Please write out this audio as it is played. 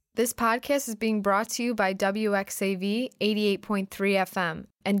This podcast is being brought to you by WXAV 88.3 FM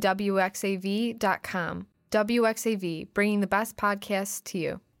and WXAV.com. WXAV, bringing the best podcasts to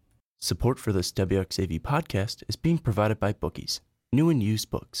you. Support for this WXAV podcast is being provided by Bookies, new and used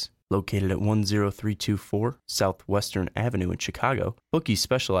books. Located at 10324 Southwestern Avenue in Chicago, Bookies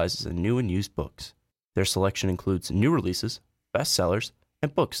specializes in new and used books. Their selection includes new releases, bestsellers,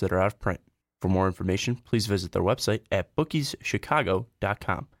 and books that are out of print. For more information, please visit their website at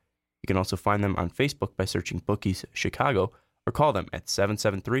bookieschicago.com. You can also find them on Facebook by searching Bookies Chicago or call them at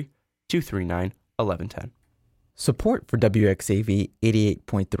 773-239-1110. Support for WXAV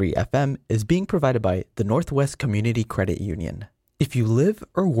 88.3 FM is being provided by the Northwest Community Credit Union. If you live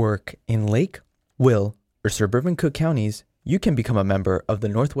or work in Lake, Will, or suburban Cook counties, you can become a member of the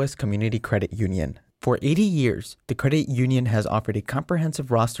Northwest Community Credit Union. For 80 years, the credit union has offered a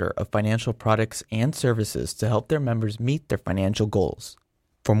comprehensive roster of financial products and services to help their members meet their financial goals.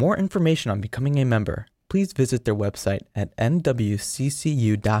 For more information on becoming a member, please visit their website at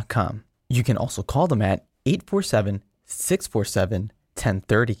nwccu.com. You can also call them at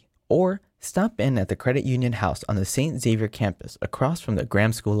 847-647-1030 or stop in at the Credit Union House on the St. Xavier campus across from the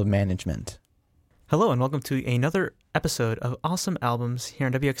Graham School of Management. Hello and welcome to another episode of Awesome Albums here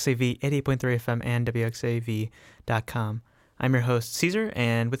on WXAV 88.3 FM and WXAV.com. I'm your host, Caesar,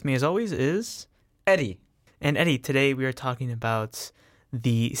 and with me as always is Eddie. And Eddie, today we are talking about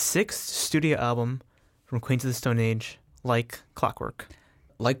the sixth studio album from Queens of the Stone Age, Like Clockwork.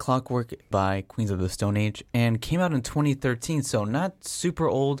 Like Clockwork by Queens of the Stone Age, and came out in 2013, so not super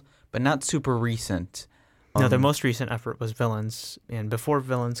old, but not super recent. No, their most recent effort was Villains, and before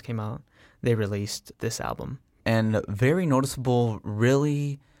Villains came out, they released this album. And very noticeable,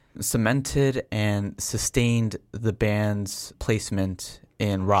 really cemented and sustained the band's placement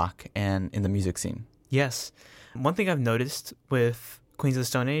in rock and in the music scene. Yes. One thing I've noticed with Queens of the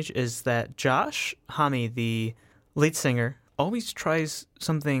Stone Age is that Josh Homme, the lead singer, always tries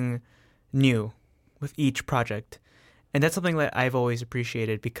something new with each project. And that's something that I've always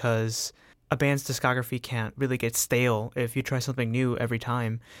appreciated because a band's discography can't really get stale if you try something new every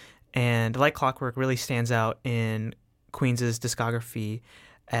time. And Like Clockwork really stands out in Queens' discography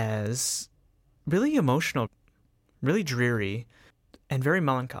as really emotional, really dreary, and very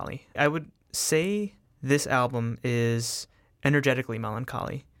melancholy. I would say this album is energetically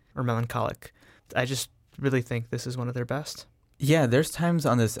melancholy or melancholic. I just really think this is one of their best. Yeah, there's times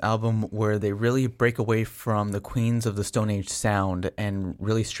on this album where they really break away from the Queens of the Stone Age sound and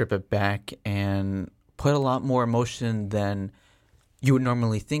really strip it back and put a lot more emotion than you would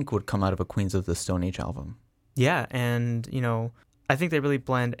normally think would come out of a Queens of the Stone Age album. Yeah, and, I think they really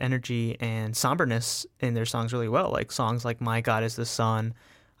blend energy and somberness in their songs really well, like songs like My God is the Sun,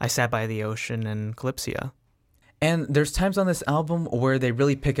 I Sat by the Ocean, and Calypsia. And there's times on this album where they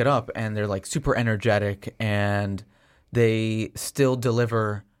really pick it up and they're like super energetic and they still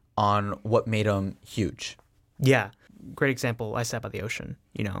deliver on what made them huge. Yeah, great example, I Sat by the Ocean,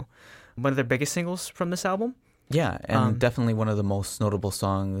 One of their biggest singles from this album. Yeah, and definitely one of the most notable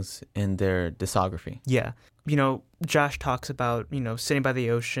songs in their discography. Yeah. Josh talks about, sitting by the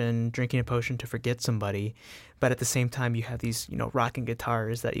ocean, drinking a potion to forget somebody, but at the same time you have these, rocking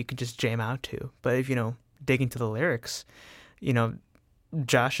guitars that you can just jam out to. But if, dig into the lyrics,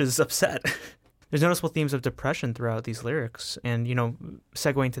 Josh is upset. There's noticeable themes of depression throughout these lyrics. And,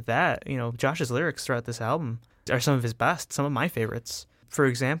 segueing to that, Josh's lyrics throughout this album are some of his best, some of my favorites. For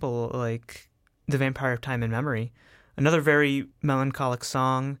example, like The Vampire of Time and Memory, another very melancholic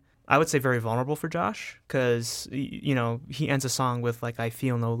song. I would say very vulnerable for Josh because, he ends a song with like, I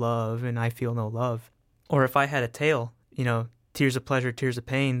feel no love and I feel no love. Or If I Had a Tail, tears of pleasure, tears of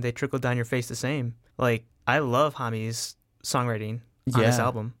pain, they trickle down your face the same. Like, I love Homme's songwriting on this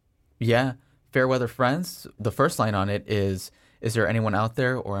album. Yeah. Fairweather Friends, the first line on it is there anyone out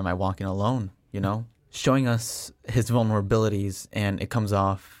there or am I walking alone? Showing us his vulnerabilities, and it comes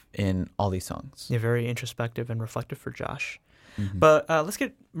off in all these songs. Yeah, very introspective and reflective for Josh. Mm-hmm. But let's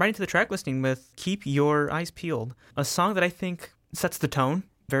get right into the track listing with Keep Your Eyes Peeled, a song that I think sets the tone.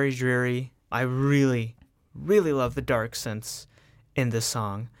 Very dreary. I really, really love the dark synths in this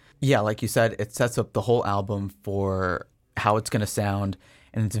song. Yeah, like you said, it sets up the whole album for how it's going to sound,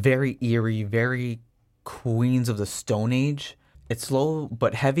 and it's very eerie, very Queens of the Stone Age. It's slow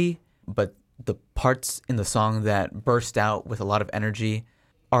but heavy, but the parts in the song that burst out with a lot of energy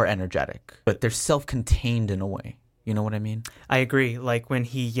are energetic, but they're self-contained in a way. You know what I mean? I agree. Like when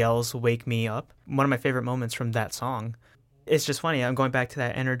he yells, "Wake me up," one of my favorite moments from that song. It's just funny. I'm going back to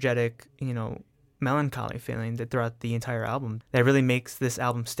that energetic, melancholy feeling that throughout the entire album that really makes this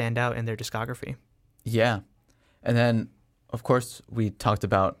album stand out in their discography. Yeah. And then of course, we talked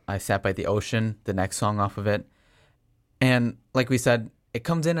about I Sat by the Ocean, the next song off of it. And like we said, it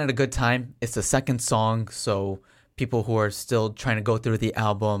comes in at a good time. It's the second song, so people who are still trying to go through the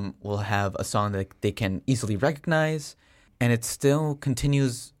album will have a song that they can easily recognize. And it still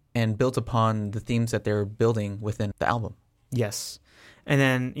continues and builds upon the themes that they're building within the album. Yes. And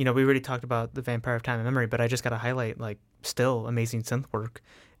then, we already talked about the Vampire of Time and Memory, but I just got to highlight, still amazing synth work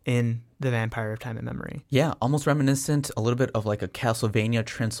in the Vampire of Time and Memory. Yeah, almost reminiscent, a little bit of like a Castlevania,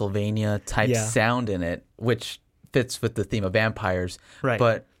 Transylvania type sound in it, which fits with the theme of vampires. Right.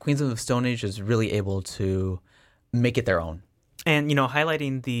 But Queens of the Stone Age is really able to make it their own. And,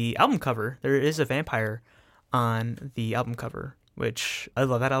 highlighting the album cover, there is a vampire on the album cover, which I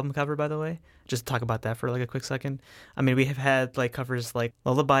love that album cover, by the way. Just talk about that for a quick second. I mean, we have had covers like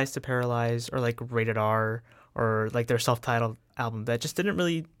Lullabies to Paralyze or Rated R or their self-titled album that just didn't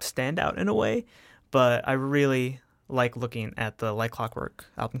really stand out in a way. But I really like looking at the Like Clockwork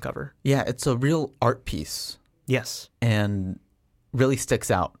album cover. Yeah, it's a real art piece. Yes. And really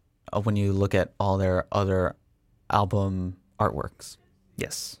sticks out when you look at all their other album artworks.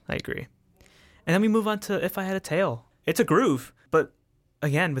 Yes, I agree. And then we move on to If I Had a Tail. It's a groove, but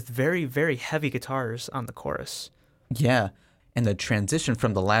again, with very, very heavy guitars on the chorus. Yeah, and the transition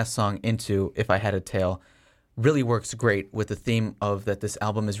from the last song into If I Had a Tail really works great with the theme of that this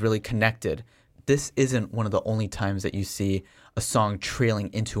album is really connected. This isn't one of the only times that you see a song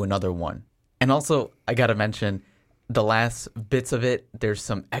trailing into another one. And also, I gotta mention, the last bits of it, there's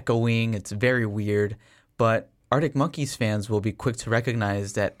some echoing, it's very weird, but Arctic Monkeys fans will be quick to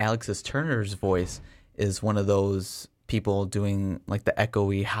recognize that Alexis Turner's voice is one of those people doing the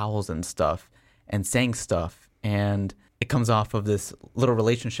echoey howls and stuff and saying stuff. And it comes off of this little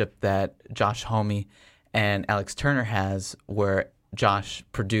relationship that Josh Homme and Alex Turner has, where Josh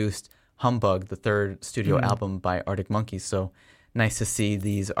produced Humbug, the third studio album by Arctic Monkeys. So nice to see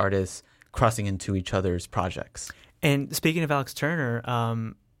these artists crossing into each other's projects. And speaking of Alex Turner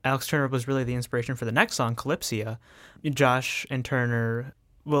was really the inspiration for the next song, Calypsia. Josh and Turner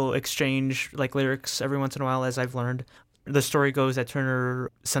will exchange lyrics every once in a while, as I've learned. The story goes that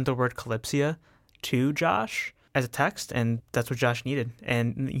Turner sent the word Calypsia to Josh as a text, and that's what Josh needed.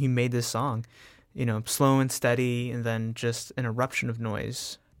 And he made this song, slow and steady, and then just an eruption of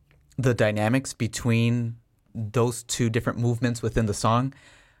noise. The dynamics between those two different movements within the song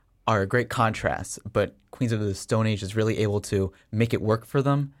are a great contrast, but Queens of the Stone Age is really able to make it work for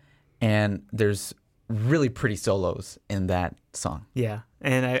them, and there's really pretty solos in that song. Yeah,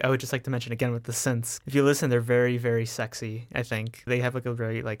 and I would just like to mention again with the synths, if you listen, they're very, very sexy. I think they have a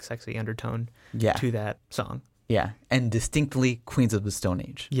very sexy undertone to that song. Yeah, and distinctly Queens of the Stone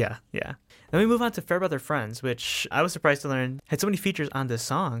Age. Yeah. Then we move on to Fairbrother Friends, which I was surprised to learn had so many features on this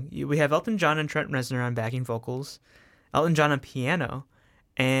song. We have Elton John and Trent Reznor on backing vocals, Elton John on piano,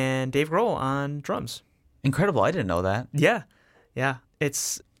 and Dave Grohl on drums. Incredible. I didn't know that. Yeah.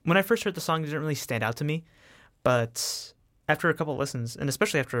 It's when I first heard the song, it didn't really stand out to me, but after a couple of listens, and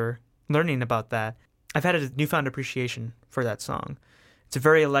especially after learning about that, I've had a newfound appreciation for that song. It's a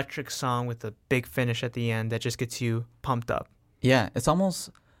very electric song with a big finish at the end that just gets you pumped up. Yeah, it's almost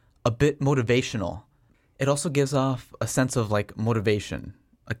a bit motivational. It also gives off a sense of motivation,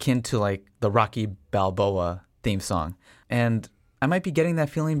 akin to the Rocky Balboa theme song. And I might be getting that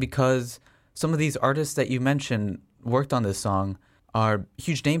feeling because some of these artists that you mentioned worked on this song are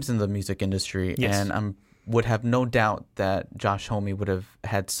huge names in the music industry. Yes. And I would have no doubt that Josh Homme would have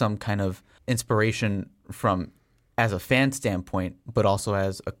had some kind of inspiration from as a fan standpoint, but also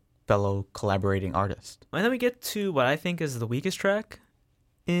as a fellow collaborating artist. And then we get to what I think is the weakest track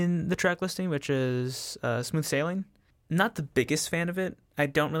in the track listing, which is Smooth Sailing. Not the biggest fan of it. I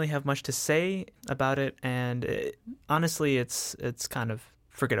don't really have much to say about it, and honestly, it's kind of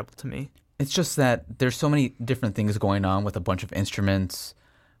forgettable to me. It's just that there's so many different things going on with a bunch of instruments,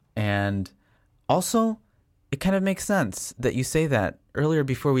 and also it kind of makes sense that you say that. Earlier,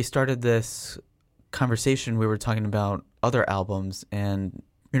 before we started this conversation, we were talking about other albums, and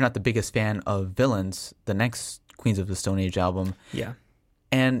you're not the biggest fan of Villains, the next Queens of the Stone Age album. Yeah.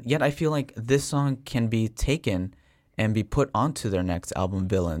 And yet I feel like this song can be taken and be put onto their next album,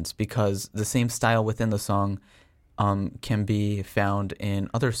 Villains, because the same style within the song can be found in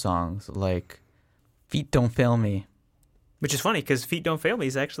other songs like Feet Don't Fail Me. Which is funny because Feet Don't Fail Me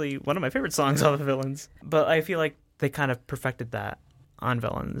is actually one of my favorite songs off of Villains. But I feel like they kind of perfected that on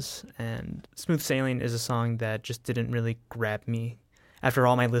Villains. And Smooth Sailing is a song that just didn't really grab me after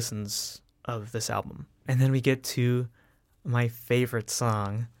all my listens of this album. And then we get to my favorite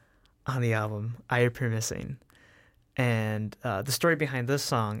song on the album, I Appear Missing. And the story behind this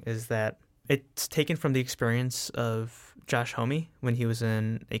song is that it's taken from the experience of Josh Homme when he was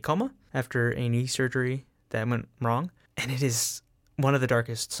in a coma after a knee surgery that went wrong. And it is one of the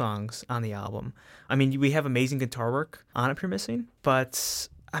darkest songs on the album. I mean, we have amazing guitar work on Up You're Missing, but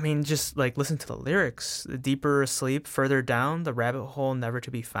I mean, just like listen to the lyrics. Deeper asleep, further down, the rabbit hole never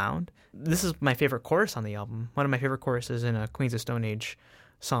to be found. This is my favorite chorus on the album. One of my favorite choruses in a Queens of Stone Age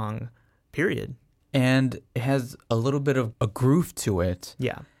song, period. And it has a little bit of a groove to it.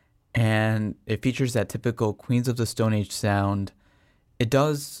 Yeah. And it features that typical Queens of the Stone Age sound. It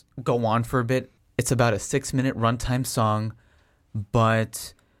does go on for a bit. It's about a 6-minute runtime song,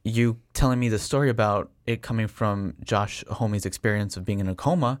 but you telling me the story about it coming from Josh Homme's experience of being in a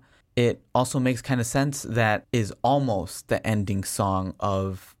coma, it also makes kind of sense that is almost the ending song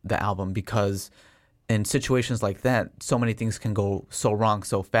of the album, because in situations like that, so many things can go so wrong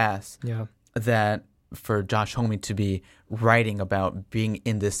so fast that for Josh Homme to be writing about being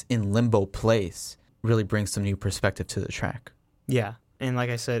in this in limbo place really brings some new perspective to the track. Yeah. And like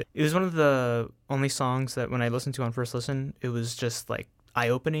I said, it was one of the only songs that when I listened to on first listen, it was just like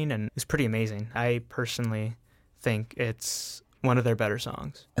eye-opening and it's pretty amazing. I personally think it's one of their better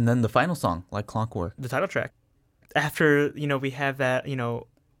songs. And then the final song, Like Clockwork. The title track. After, we have that,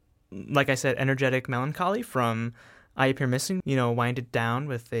 like I said, energetic melancholy from I Appear Missing, winded down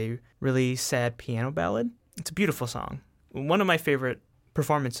with a really sad piano ballad. It's a beautiful song. One of my favorite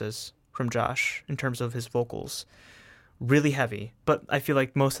performances from Josh in terms of his vocals. Really heavy, but I feel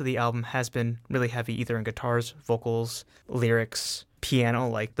like most of the album has been really heavy, either in guitars, vocals, lyrics, piano,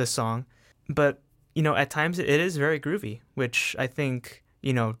 like this song. But, at times it is very groovy, which I think,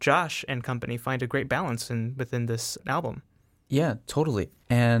 Josh and company find a great balance within this album. Yeah, totally.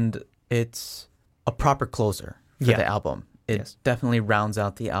 And it's a proper closer for the album. It definitely rounds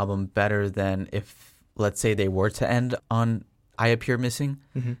out the album better than if, let's say, they were to end on I Appear Missing.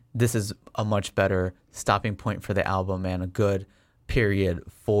 Mm-hmm. This is a much better stopping point for the album and a good period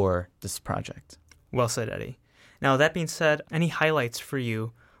for this project. Well said, Eddie. Now, that being said, any highlights for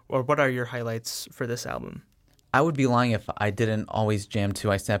you, or what are your highlights for this album? I would be lying if I didn't always jam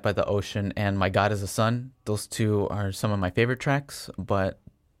to I Sat by the Ocean and My God is a Sun. Those two are some of my favorite tracks, but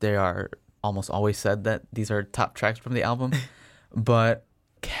they are almost always said that these are top tracks from the album. But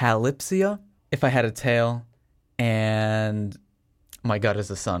Calypsia, If I Had a Tail, and My God is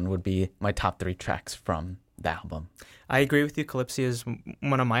a Sun would be my top 3 tracks from the album. I agree with you. Calypsia is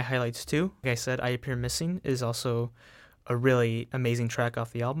one of my highlights too. Like I said, I Appear Missing is also a really amazing track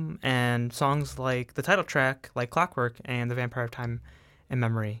off the album. And songs like the title track, like Clockwork and The Vampire of Time and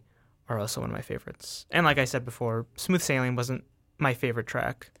Memory are also one of my favorites. And like I said before, Smooth Sailing wasn't my favorite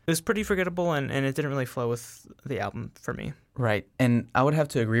track. It was pretty forgettable and it didn't really flow with the album for me. Right. And I would have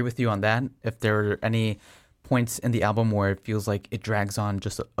to agree with you on that. If there are any points in the album where it feels like it drags on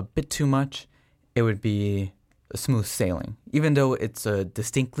just a bit too much, it would be Smooth Sailing. Even though it's a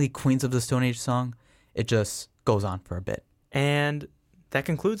distinctly Queens of the Stone Age song, it just goes on for a bit. And that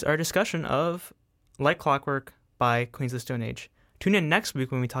concludes our discussion of Like Clockwork by Queens of the Stone Age. Tune in next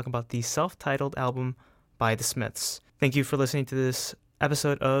week when we talk about the self-titled album by The Smiths. Thank you for listening to this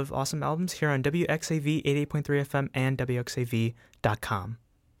episode of Awesome Albums here on WXAV 88.3 FM and WXAV.com.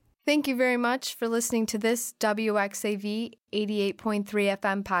 Thank you very much for listening to this WXAV 88.3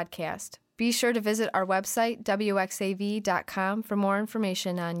 FM podcast. Be sure to visit our website, WXAV.com, for more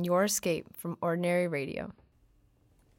information on your escape from ordinary radio.